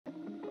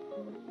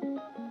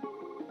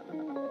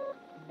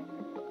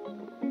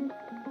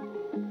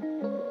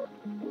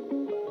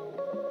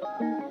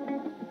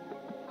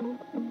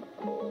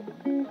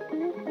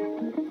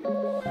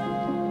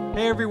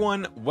Hey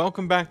everyone,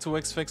 welcome back to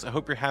Wix Fix. I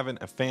hope you're having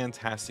a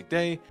fantastic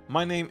day.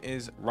 My name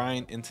is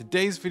Ryan, and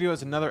today's video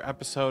is another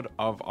episode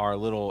of our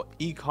little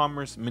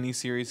e-commerce mini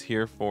series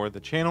here for the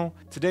channel.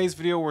 Today's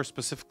video, we're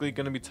specifically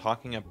going to be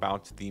talking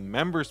about the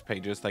members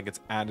pages that gets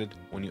added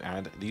when you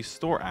add the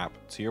store app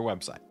to your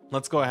website.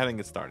 Let's go ahead and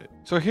get started.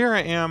 So here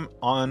I am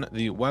on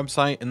the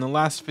website. In the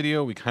last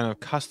video, we kind of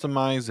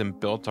customized and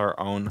built our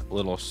own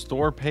little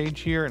store page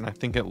here, and I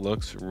think it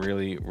looks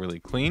really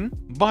clean.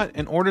 But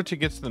in order to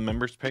get to the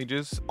members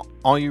pages,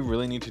 all you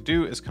really need to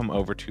do is come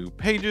over to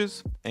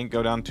pages and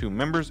go down to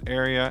members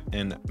area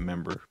and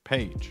member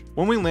page.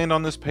 When we land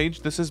on this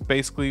page, this is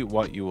basically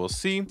what you will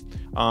see.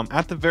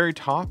 At the very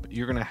top,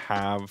 you're gonna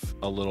have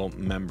a little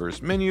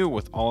members menu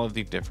with all of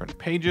the different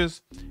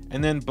pages.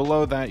 And then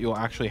below that, you'll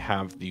actually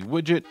have the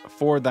widget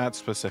for that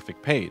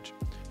specific page.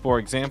 For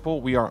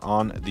example, we are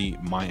on the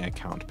My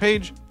Account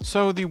page.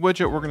 So the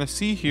widget we're going to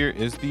see here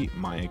is the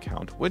My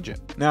Account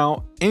widget.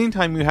 Now,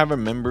 anytime you have a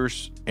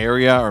members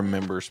area or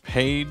members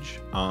page,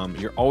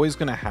 you're always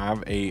going to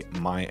have a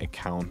My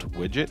Account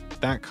widget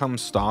that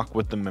comes stock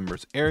with the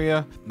members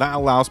area that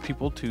allows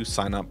people to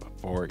sign up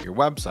for your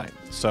website.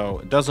 So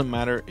it doesn't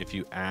matter if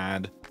you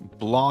add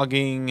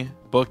blogging,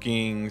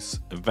 bookings,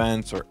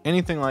 events, or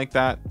anything like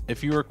that.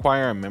 If you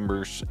require a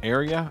members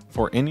area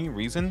for any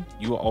reason,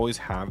 you will always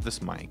have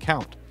this My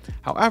Account.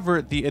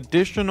 However, the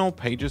additional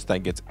pages that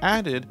gets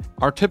added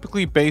are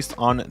typically based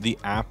on the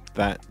app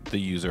that the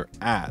user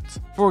adds.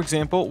 For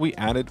example, we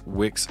added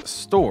Wix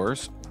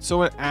Stores,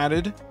 so it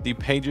added the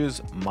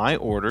pages My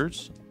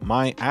Orders,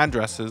 My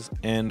Addresses,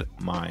 and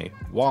My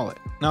Wallet.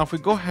 Now, if we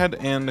go ahead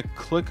and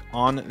click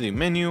on the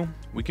menu,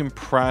 we can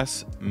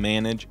press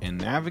Manage and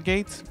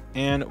Navigate,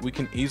 and we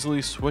can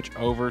easily switch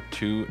over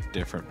to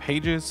different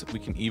pages. We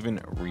can even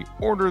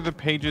reorder the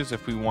pages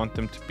if we want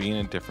them to be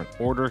in a different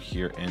order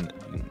here in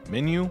the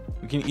menu.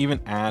 We can even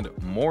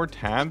add more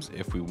tabs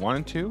if we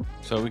wanted to.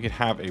 So we could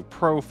have a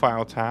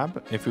profile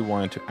tab if we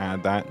wanted to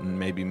add that and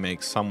maybe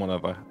make somewhat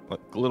of a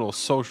little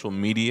social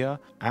media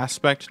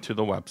aspect to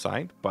the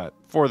website. But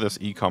for this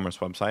e-commerce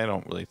website, I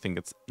don't really think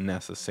it's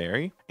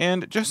necessary.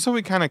 And just so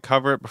we kind of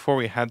cover it before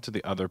we head to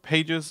the other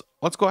pages,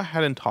 let's go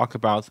ahead and talk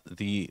about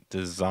the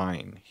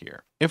design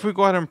here. If we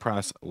go ahead and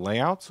press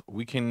layout,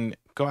 we can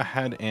go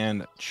ahead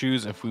and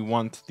choose if we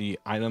want the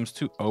items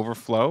to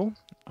overflow.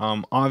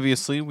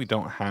 Obviously, we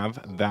don't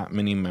have that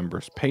many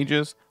members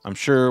pages. I'm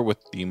sure with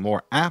the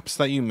more apps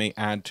that you may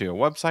add to your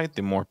website,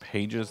 the more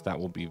pages that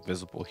will be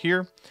visible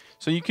here.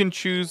 So you can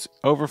choose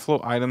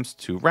overflow items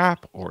to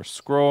wrap or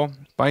scroll.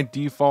 By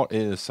default,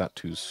 it is set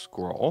to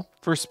scroll.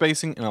 For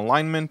spacing and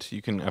alignment,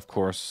 you can of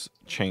course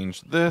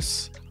change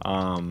this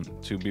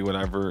to be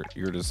whatever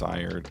your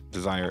desire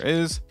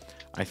is.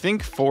 I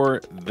think for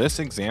this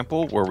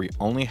example where we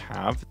only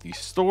have the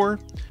store,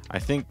 I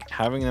think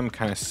having them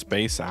kind of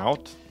space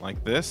out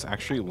like this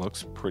actually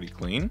looks pretty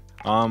clean.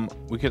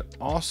 We could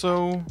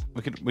also,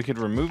 we could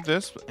remove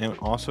this and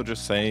also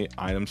just say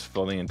items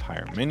fill the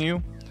entire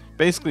menu.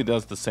 Basically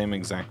does the same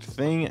exact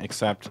thing,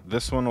 except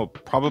this one will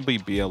probably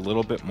be a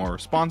little bit more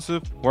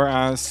responsive,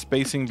 whereas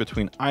spacing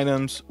between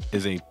items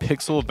is a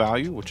pixel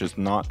value, which is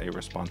not a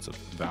responsive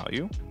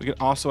value. We could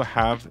also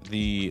have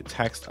the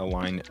text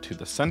aligned to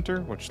the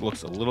center, which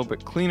looks a little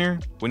bit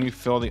cleaner when you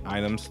fill the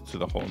items to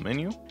the whole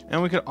menu.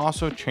 And we could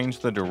also change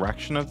the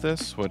direction of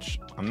this, which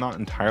I'm not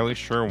entirely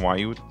sure why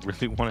you would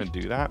really want to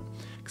do that,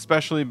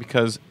 especially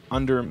because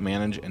under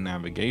manage and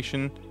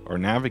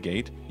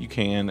navigate, you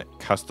can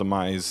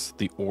customize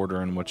the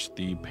order in which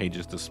the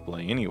pages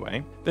display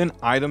anyway. Then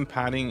item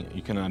padding,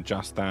 you can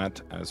adjust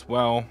that as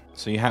well.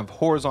 So you have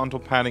horizontal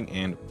padding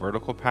and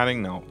vertical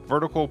padding. Now,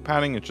 vertical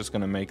padding is just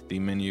going to make the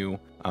menu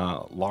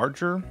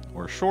larger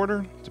or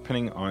shorter,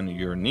 depending on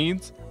your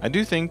needs. I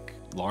do think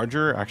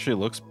larger actually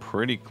looks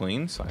pretty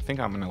clean, so I think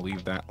I'm going to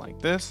leave that like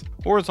this.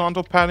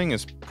 Horizontal padding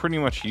is pretty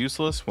much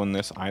useless when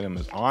this item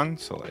is on,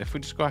 so if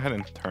we just go ahead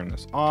and turn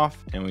this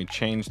off and we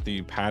change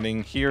the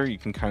padding here, you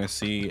can kind of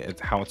see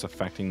how it's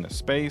affecting the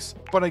space.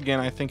 But again,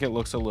 I think it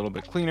looks a little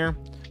bit cleaner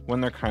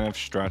when they're kind of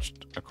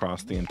stretched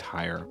across the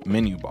entire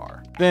menu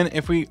bar. Then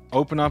if we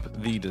open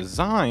up the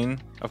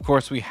design, of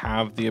course, we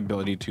have the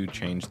ability to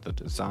change the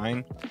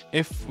design.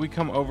 If we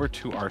come over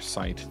to our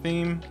site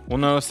theme, we'll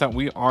notice that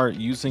we are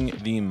using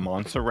the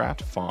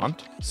Montserrat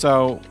font.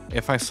 So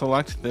if I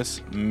select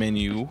this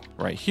menu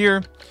right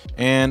here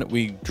and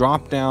we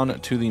drop down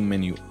to the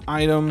menu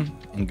item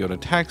and go to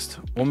text,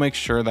 we'll make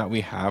sure that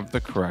we have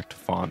the correct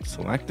font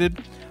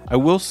selected. I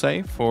will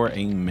say for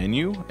a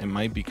menu, it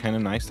might be kind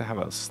of nice to have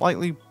a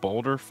slightly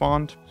bolder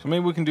font. So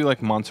maybe we can do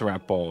like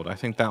Montserrat bold. I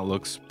think that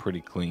looks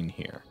pretty clean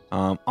here.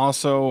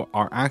 Also,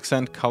 our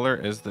accent color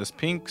is this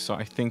pink, so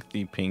I think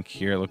the pink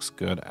here looks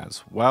good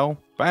as well.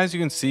 But as you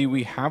can see,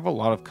 we have a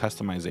lot of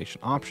customization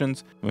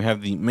options. We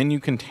have the menu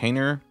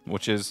container,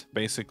 which is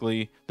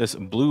basically this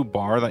blue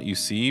bar that you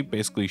see,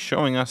 basically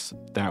showing us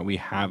that we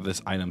have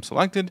this item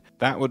selected.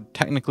 That would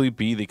technically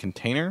be the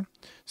container.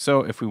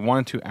 So if we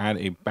wanted to add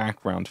a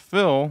background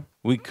fill,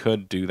 we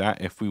could do that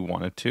if we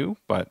wanted to,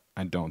 but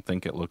I don't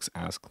think it looks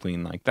as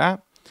clean like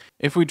that.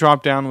 If we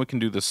drop down, we can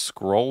do the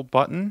scroll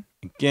button.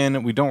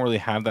 Again, we don't really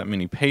have that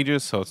many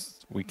pages, so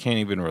we can't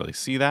even really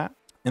see that.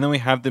 And then we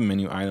have the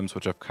menu items,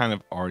 which I've kind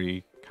of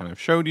already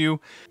showed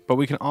you, but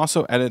we can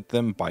also edit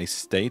them by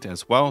state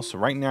as well. So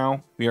right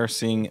now we are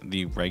seeing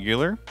the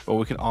regular, but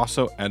we can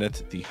also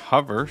edit the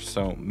hover.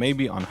 So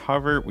maybe on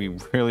hover, we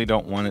really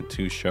don't want it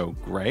to show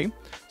gray.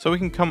 So we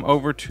can come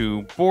over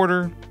to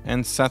border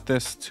and set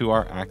this to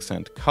our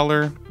accent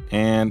color.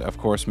 And of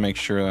course, make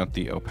sure that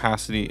the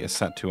opacity is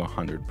set to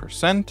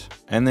 100%.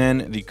 And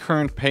then the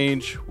current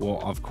page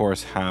will of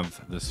course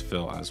have this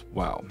fill as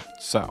well.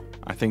 So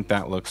I think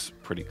that looks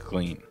pretty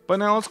clean. But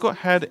now let's go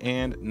ahead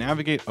and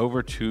navigate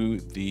over to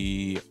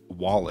the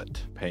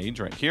wallet page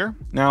right here.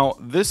 Now,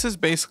 this is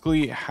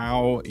basically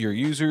how your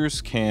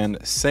users can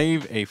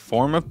save a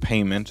form of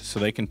payment so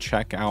they can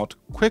check out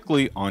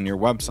quickly on your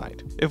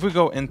website. If we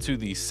go into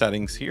the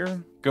settings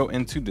here, go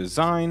into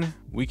design,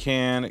 we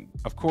can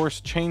of course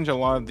change a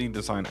lot of the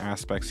design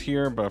aspects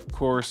here, but of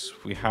course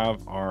we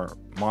have our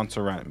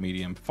Montserrat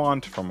medium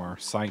font from our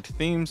site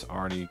themes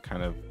already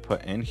kind of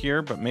put in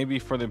here. But maybe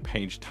for the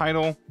page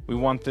title, we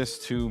want this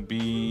to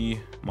be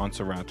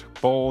Montserrat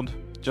bold,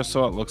 just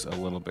so it looks a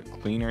little bit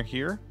cleaner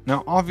here.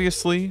 Now,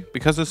 obviously,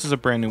 because this is a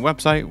brand new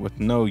website with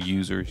no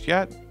users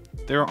yet,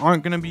 there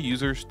aren't going to be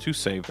users to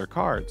save their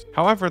cards.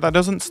 However, that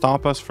doesn't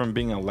stop us from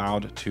being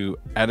allowed to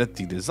edit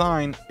the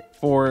design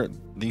for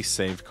the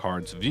saved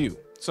cards view.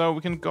 So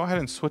we can go ahead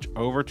and switch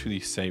over to the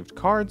saved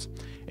cards,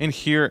 and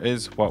here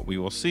is what we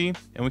will see.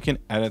 And we can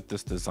edit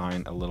this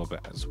design a little bit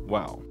as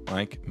well.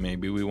 Like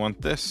maybe we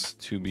want this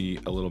to be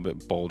a little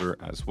bit bolder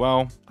as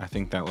well. I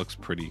think that looks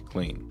pretty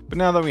clean. But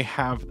now that we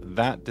have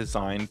that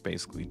design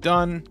basically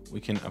done,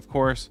 we can of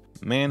course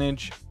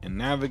manage and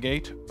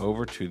navigate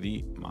over to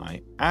the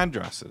My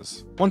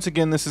Addresses. Once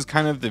again, this is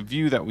kind of the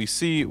view that we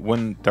see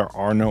when there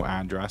are no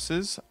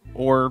addresses,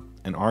 or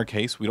in our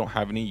case, we don't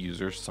have any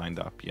users signed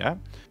up yet.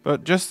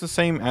 But just the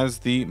same as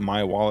the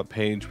My Wallet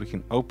page, we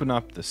can open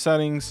up the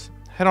settings,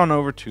 head on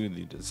over to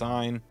the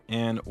design,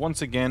 and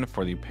once again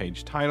for the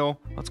page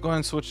title, let's go ahead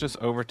and switch this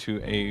over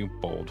to a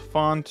bold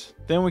font.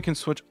 Then we can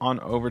switch on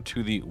over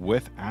to the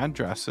with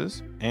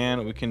addresses,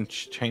 and we can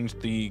change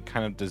the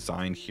kind of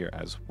design here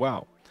as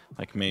well.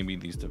 Like maybe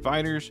these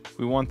dividers,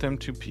 we want them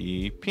to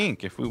be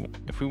pink if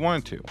we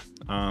wanted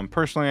to.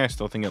 Personally, I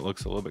still think it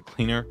looks a little bit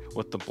cleaner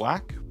with the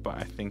black, but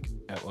I think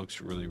it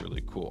looks really,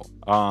 really cool.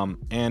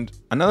 And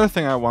another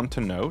thing I want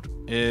to note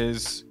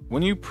is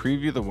when you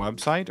preview the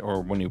website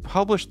or when you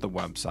publish the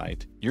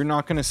website, you're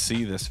not going to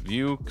see this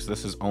view because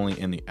this is only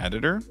in the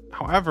editor.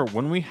 However,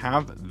 when we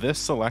have this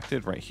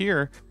selected right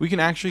here, we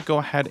can actually go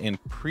ahead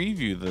and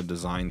preview the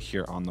design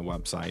here on the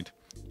website.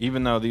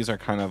 Even though these are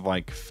kind of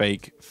like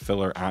fake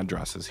filler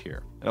addresses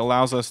here, it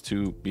allows us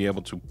to be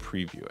able to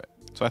preview it.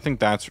 So I think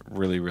that's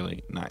really,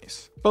 really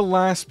nice. But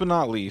last but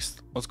not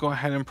least, let's go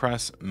ahead and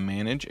press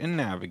manage and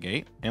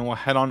navigate, and we'll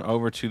head on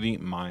over to the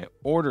My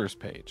Orders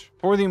page.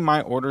 For the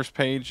My Orders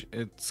page,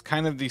 it's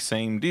kind of the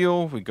same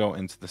deal. We go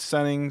into the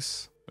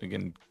settings, we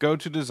can go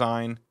to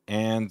design,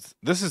 and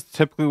this is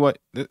typically what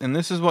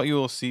you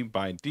will see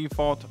by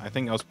default. I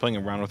think I was playing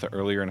around with it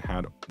earlier and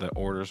had the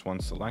orders one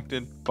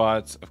selected,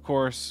 but of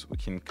course we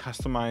can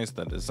customize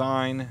the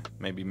design,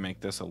 maybe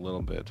make this a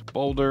little bit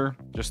bolder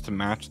just to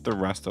match the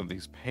rest of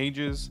these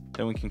pages.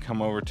 Then we can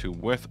come over to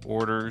with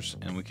orders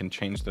and we can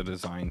change the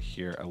design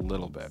here a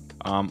little bit.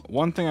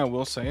 One thing I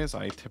will say is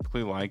I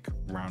typically like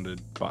rounded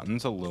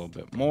buttons a little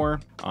bit more,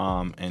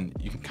 and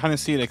you can kind of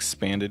see it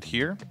expanded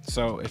here.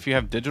 So if you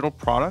have digital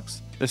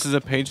products, this is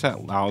a page that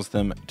allows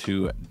them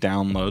to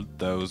download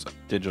those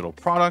digital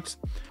products.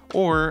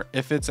 Or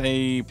if it's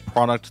a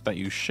product that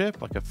you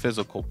ship, like a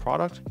physical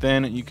product,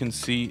 then you can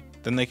see,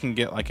 then they can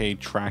get like a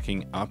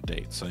tracking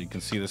update. So you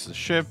can see this is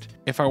shipped.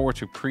 If I were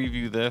to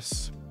preview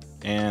this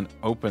and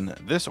open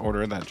this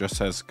order that just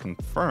says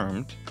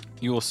confirmed,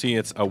 you will see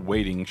it's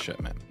awaiting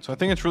shipment. So I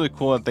think it's really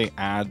cool that they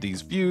add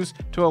these views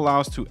to allow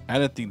us to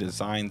edit the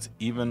designs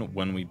even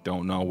when we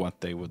don't know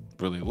what they would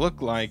really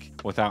look like,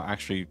 without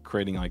actually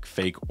creating like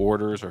fake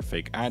orders or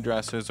fake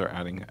addresses or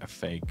adding a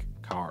fake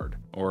card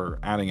or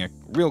adding a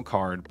real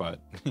card. But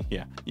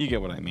yeah, you get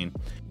what I mean.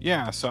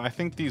 Yeah, so I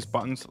think these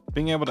buttons,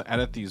 being able to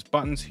edit these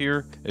buttons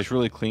here is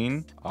really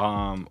clean.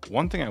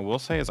 One thing I will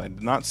say is I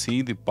did not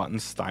see the button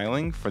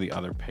styling for the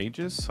other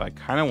pages, so I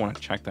kind of want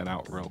to check that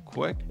out real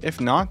quick. If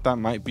not, that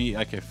might be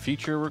like a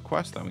feature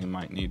request that we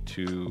might need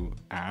to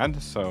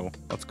add. So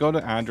let's go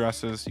to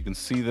addresses. You can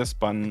see this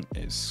button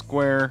is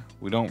square.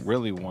 We don't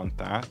really want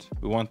that.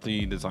 We want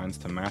the designs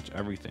to match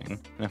everything.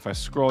 And if I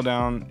scroll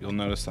down, you'll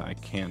notice that I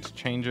can't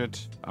change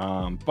it.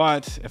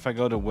 But if I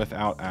go to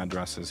without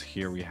addresses,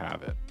 here we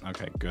have it.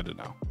 Okay, good to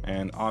know.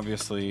 And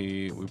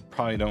obviously we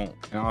probably don't,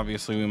 and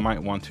obviously we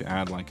might want to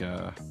add like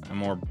a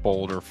more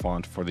bolder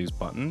font for these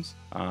buttons.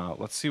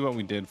 Let's see what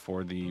we did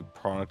for the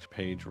product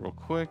page real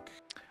quick.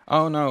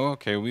 Oh no,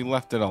 okay, we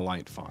left it a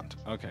light font.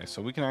 Okay,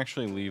 so we can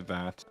actually leave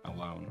that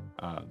alone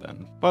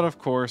then. But of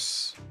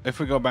course, if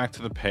we go back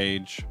to the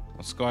page,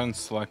 let's go ahead and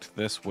select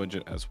this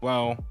widget as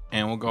well.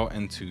 And we'll go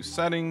into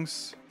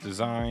settings.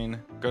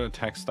 design, go to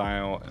text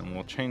style, and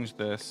we'll change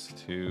this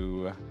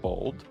to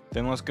bold.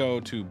 Then let's go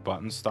to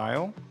button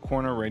style.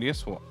 Corner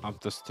radius, we'll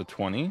up this to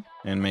 20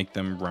 and make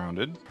them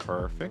rounded.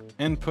 Perfect.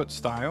 Input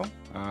style.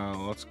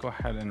 Let's go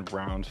ahead and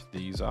round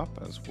these up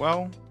as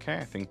well. Okay,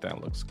 I think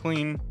that looks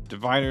clean.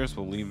 Dividers,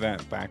 we'll leave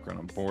that. Background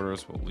and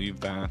borders, we'll leave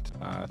that.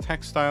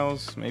 Text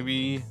styles,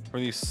 maybe for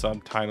these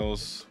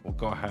subtitles, we'll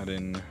go ahead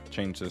and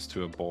change this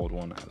to a bold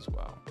one as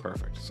well.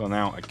 Perfect. So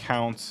now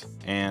accounts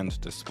and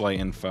display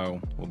info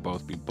will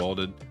both be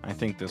bolded. I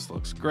think this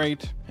looks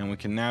great. And we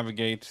can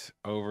navigate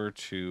over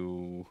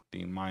to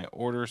the My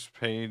Orders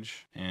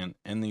page, and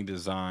in the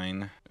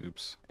design,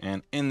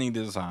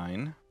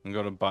 and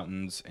go to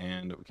buttons,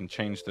 and we can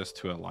change this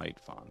to a light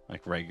font,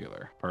 like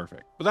regular.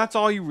 Perfect. But that's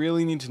all you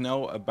really need to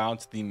know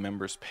about the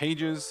members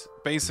pages.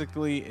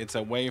 Basically, it's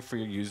a way for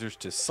your users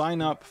to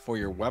sign up for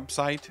your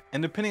website,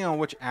 and depending on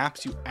which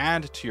apps you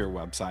add to your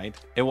website,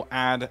 it will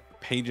add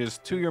pages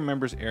to your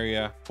members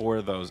area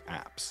for those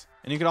apps.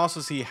 And you can also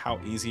see how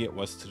easy it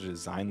was to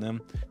design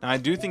them. Now, I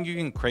do think you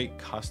can create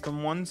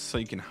custom ones, so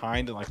you can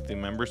hide like the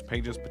members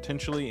pages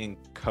potentially in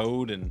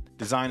code and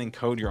design and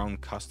code your own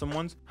custom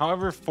ones.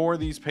 However, for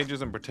these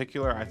pages in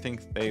particular, I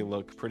think they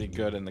look pretty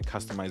good, and the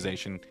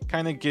customization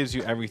kind of gives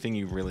you everything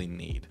you really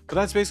need. But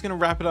that's basically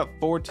gonna wrap it up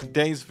for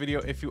today's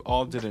video. If you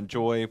all did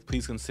enjoy,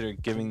 please consider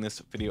giving this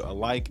video a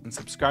like and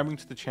subscribing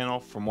to the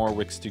channel for more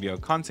Wix Studio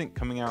content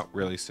coming out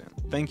really soon.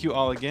 Thank you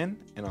all again,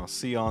 and I'll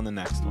see you on the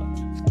next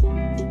one.